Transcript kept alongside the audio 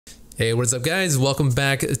Hey, what's up guys? Welcome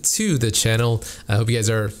back to the channel. I hope you guys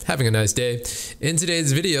are having a nice day. In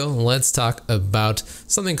today's video, let's talk about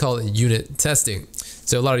something called unit testing.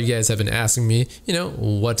 So a lot of you guys have been asking me,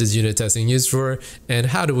 what is unit testing used for and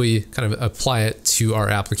how do we kind of apply it to our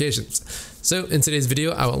applications? So in today's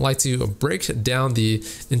video, I would like to break down the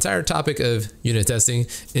entire topic of unit testing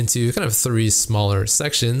into kind of three smaller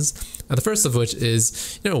sections. The first of which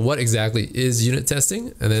is, what exactly is unit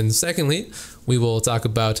testing? And then secondly, we will talk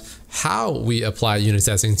about how we apply unit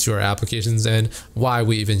testing to our applications and why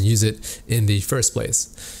we even use it in the first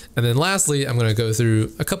place. And then lastly, I'm going to go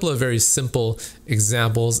through a couple of very simple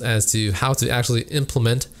examples as to how to actually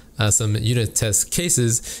implement some unit test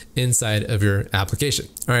cases inside of your application.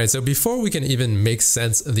 All right, so before we can even make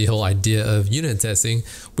sense of the whole idea of unit testing,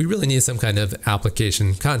 we really need some kind of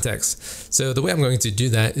application context. So the way I'm going to do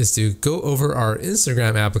that is to go over our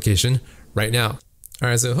Instagram application right now. All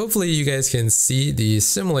right, so hopefully you guys can see the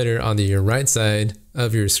simulator on the right side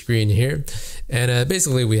of your screen here. And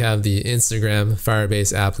basically we have the Instagram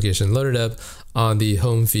Firebase application loaded up on the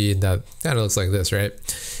home feed that kind of looks like this, right?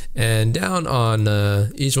 And down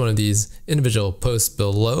on each one of these individual posts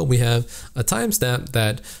below, we have a timestamp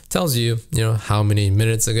that tells you, how many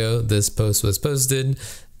minutes ago this post was posted.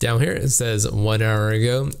 Down here, it says 1 hour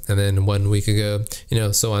ago, and then 1 week ago,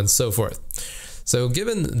 so on and so forth. So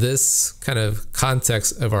given this kind of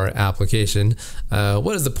context of our application,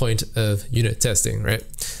 what is the point of unit testing, right?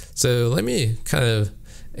 So let me kind of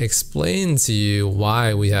explain to you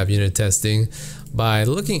why we have unit testing by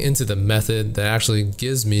looking into the method that actually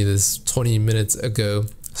gives me this 20 minutes ago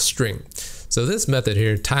string. So this method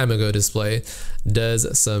here, time ago display,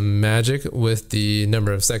 does some magic with the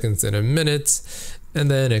number of seconds in a minute,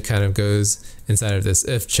 and then it kind of goes inside of this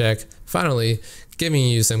if check, finally giving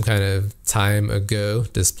you some kind of time ago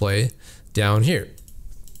display down here.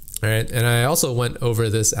 All right, and I also went over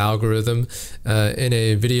this algorithm in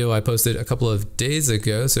a video I posted a couple of days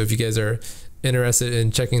ago. So if you guys are interested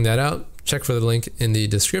in checking that out, check for the link in the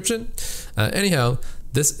description. Anyhow,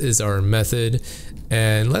 this is our method.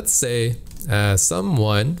 And let's say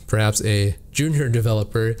someone, perhaps a junior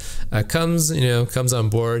developer, comes on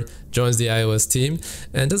board, joins the iOS team,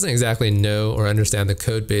 and doesn't exactly know or understand the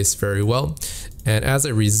code base very well. And as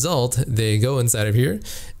a result, they go inside of here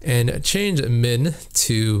and change min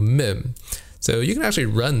to mim. So you can actually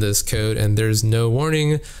run this code and there's no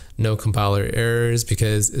warning, no compiler errors,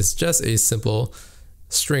 because it's just a simple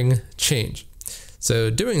string change. So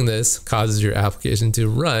doing this causes your application to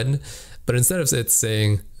run, but instead of it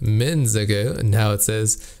saying mins ago, now it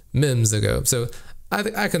says mims ago. So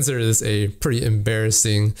I consider this a pretty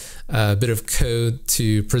embarrassing bit of code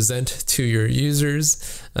to present to your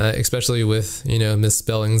users, especially with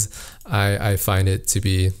misspellings. I find it to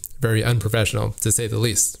be very unprofessional, to say the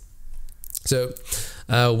least. So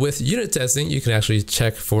with unit testing, you can actually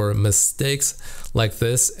check for mistakes like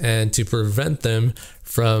this and to prevent them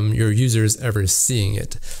from your users ever seeing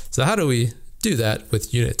it. So how do we do that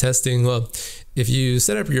with unit testing? Well, if you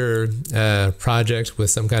set up your project with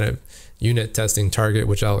some kind of unit testing target,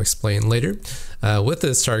 which I'll explain later, with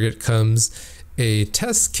this target comes a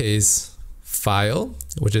test case file,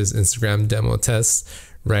 which is Instagram demo test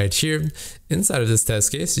right here. Inside of this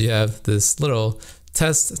test case, you have this little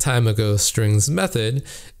test time ago strings method.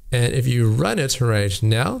 And if you run it right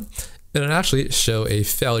now, it'll actually show a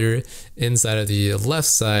failure inside of the left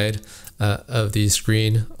side of the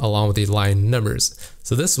screen along with the line numbers.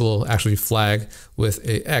 So this will actually flag with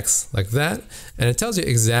a X like that. And it tells you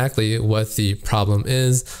exactly what the problem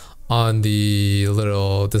is on the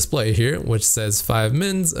little display here, which says 5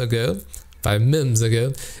 mims ago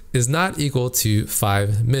is not equal to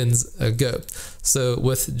 5 mins ago. So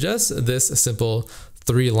with just this simple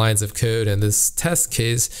 3 lines of code and this test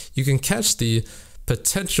case, you can catch the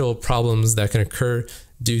potential problems that can occur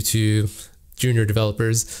due to junior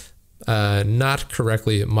developers not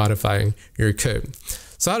correctly modifying your code.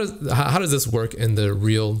 So how does this work in the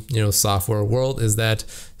real software world is that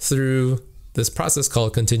through this process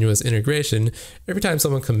called continuous integration, every time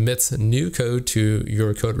someone commits new code to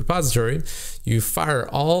your code repository, you fire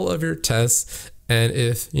all of your tests, and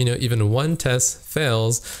if even one test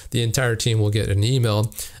fails, the entire team will get an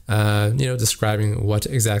email describing what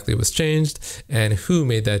exactly was changed and who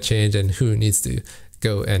made that change and who needs to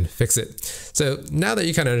go and fix it. So now that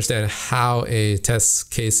you kind of understand how a test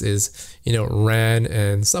case is, ran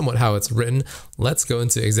and somewhat how it's written, let's go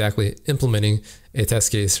into exactly implementing a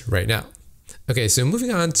test case right now. Okay, so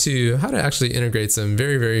moving on to how to actually integrate some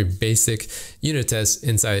very, very basic unit tests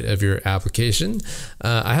inside of your application.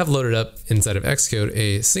 I have loaded up inside of Xcode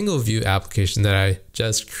a single view application that I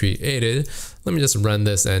just created. Let me just run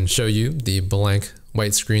this and show you the blank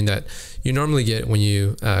white screen that you normally get when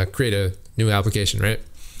you create a new application, right?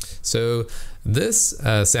 So this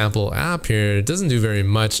sample app here doesn't do very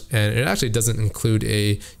much, and it actually doesn't include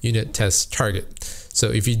a unit test target. So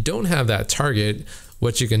if you don't have that target,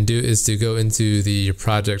 what you can do is to go into the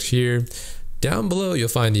project here. Down below, you'll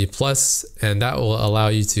find the plus, and that will allow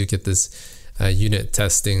you to get this unit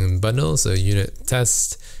testing bundle. So unit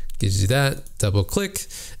test gives you that, double click,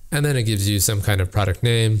 and then it gives you some kind of product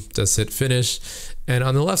name. Just hit finish. And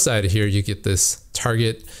on the left side here, you get this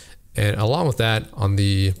target. And along with that, on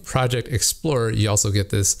the Project Explorer, you also get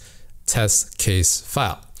this test case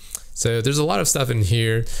file. So there's a lot of stuff in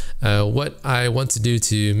here. What I want to do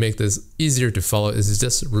to make this easier to follow is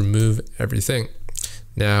just remove everything.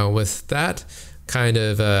 Now with that kind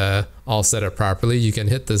of all set up properly, you can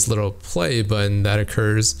hit this little play button that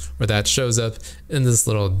occurs, or that shows up in this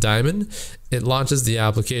little diamond. It launches the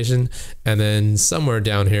application, and then somewhere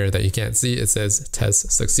down here that you can't see, it says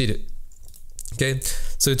test succeeded. Okay,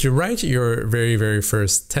 so to write your very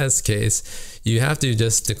first test case, you have to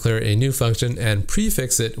just declare a new function and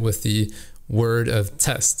prefix it with the word of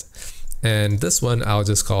test. And this one I'll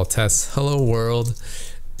just call test hello world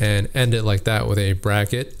and end it like that with a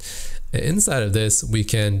bracket. And inside of this, we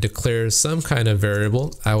can declare some kind of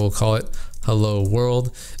variable. I will call it hello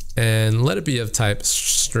world and let it be of type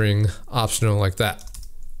string, optional, like that.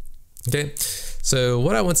 Okay. So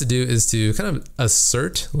what I want to do is to kind of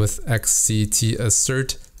assert with xct,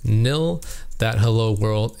 assert nil, that hello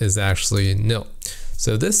world is actually nil.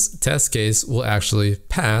 So this test case will actually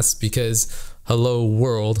pass because hello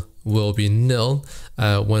world will be nil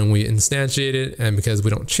when we instantiate it, and because we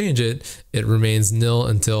don't change it, it remains nil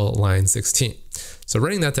until line 16. So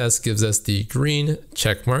running that test gives us the green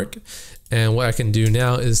check mark. And what I can do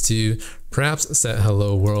now is to perhaps set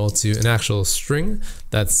hello world to an actual string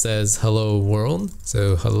that says hello world.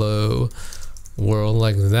 So hello world,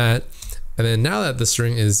 like that. And then now that the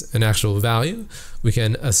string is an actual value, we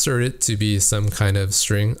can assert it to be some kind of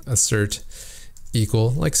string, assert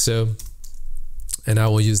equal, like so. And I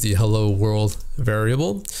will use the hello world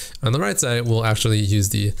variable. On the right side, we'll actually use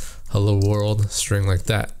the hello world string, like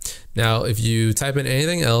that. Now, if you type in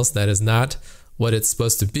anything else that is not what it's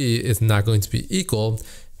supposed to be, it's not going to be equal.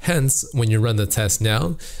 Hence, when you run the test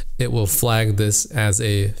now, it will flag this as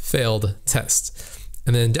a failed test.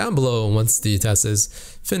 And then down below, once the test is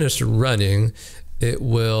finished running, it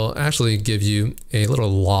will actually give you a little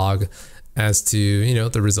log as to, you know,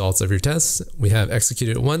 the results of your tests. We have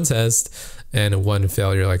executed one test and one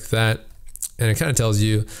failure, like that. And it kind of tells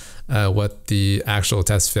you what the actual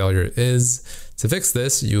test failure is. To fix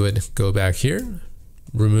this, you would go back here,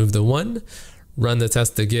 remove the one, run the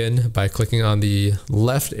test again by clicking on the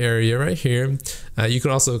left area right here. You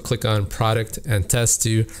can also click on product and test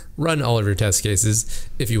to run all of your test cases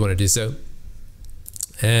if you want to do so.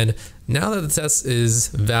 And now that the test is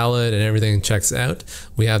valid and everything checks out,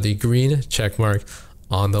 we have the green check mark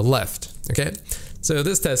on the left. Okay, so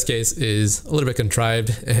this test case is a little bit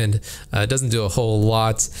contrived and doesn't do a whole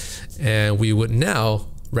lot. And we would now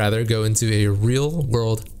rather go into a real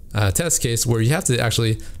world test case where you have to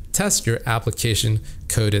actually test your application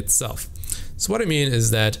code itself. So what I mean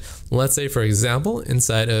is that, let's say for example,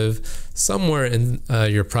 inside of somewhere in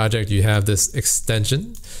your project, you have this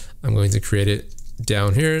extension. I'm going to create it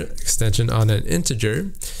down here, extension on an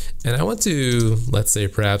integer. And I want to, let's say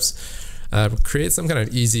perhaps, create some kind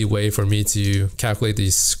of easy way for me to calculate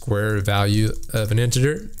the square value of an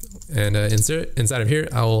integer. And inside of here,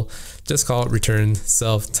 I will just call it return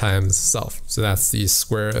self times self. So that's the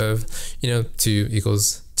square of, 2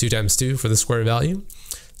 equals 2 times 2 for the square value.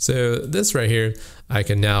 So this right here, I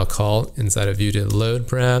can now call inside of view to load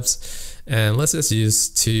perhaps. And let's just use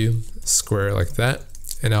 2 square, like that.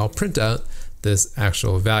 And I'll print out this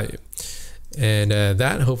actual value. And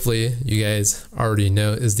that, hopefully you guys already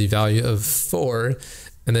know, is the value of 4.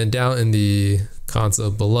 And then down in the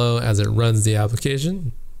console below, as it runs the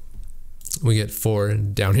application, we get 4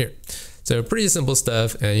 down here. So pretty simple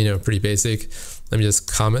stuff and pretty basic. Let me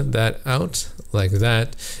just comment that out like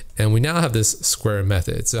that. And we now have this square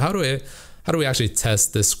method. So how do we actually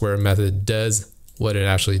test this square method does what it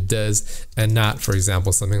actually does, and not, for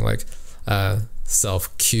example, something like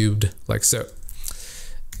self cubed, like so.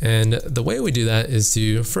 And the way we do that is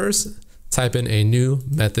to first type in a new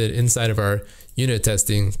method inside of our unit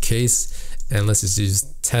testing case. And let's just use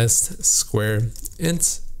test square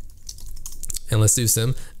int. And let's do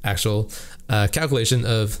some actual calculation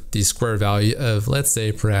of the square value of, let's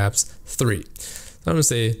say, perhaps 3. So I'm going to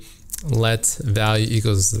say let value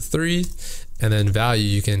equals 3. and then value,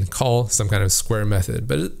 you can call some kind of square method,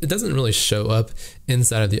 but it doesn't really show up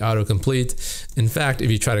inside of the autocomplete. In fact,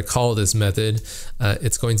 if you try to call this method,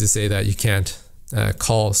 it's going to say that you can't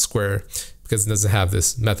call square because it doesn't have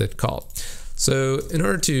this method call. So in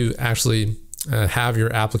order to actually have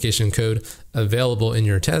your application code available in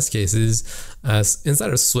your test cases,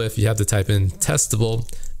 inside of Swift, you have to type in testable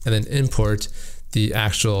and then import the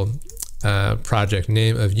actual project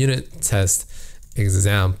name of unit test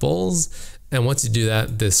examples. And once you do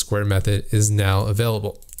that, this square method is now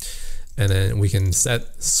available. And then we can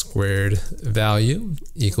set squared value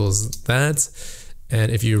equals that.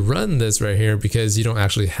 And if you run this right here, because you don't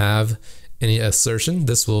actually have any assertion,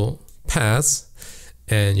 this will pass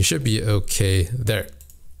and you should be okay there.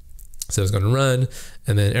 So it's going to run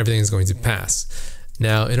and then everything is going to pass.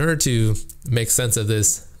 Now, in order to make sense of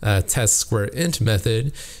this test square int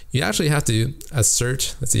method, you actually have to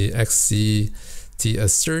assert, let's see, xct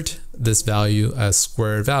assert this value, a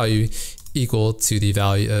square value equal to the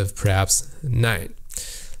value of perhaps 9.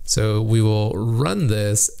 So we will run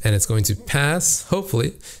this and it's going to pass,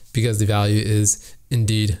 hopefully, because the value is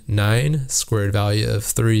indeed 9. Squared value of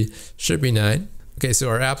 3 should be 9. Okay, so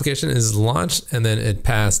our application is launched and then it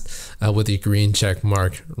passed with the green check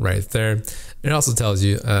mark right there. It also tells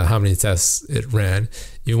you how many tests it ran.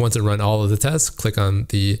 If you want to run all of the tests, click on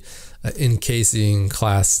the encasing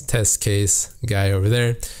class test case guy over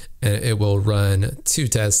there, and it will run 2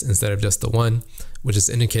 tests instead of just the 1, which is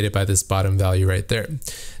indicated by this bottom value right there.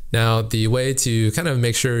 Now, the way to kind of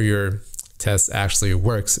make sure your test actually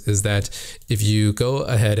works is that if you go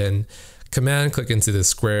ahead and command click into the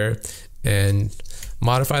square and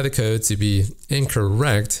modify the code to be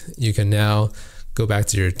incorrect, you can now go back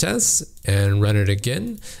to your test and run it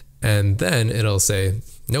again. And then it'll say,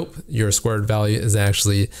 nope, your squared value is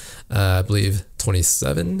actually, I believe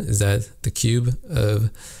 27. Is that the cube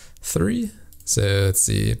of 3? So let's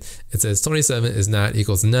see, it says 27 is not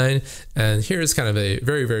equals 9. And here's kind of a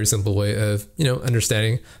very, very simple way of,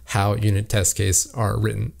 understanding how unit test cases are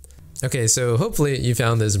written. Okay, so hopefully you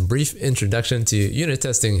found this brief introduction to unit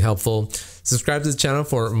testing helpful. Subscribe to the channel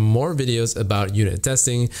for more videos about unit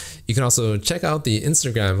testing. You can also check out the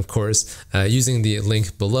Instagram course using the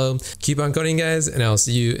link below. Keep on coding, guys, and I'll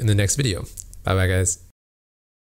see you in the next video. Bye-bye, guys.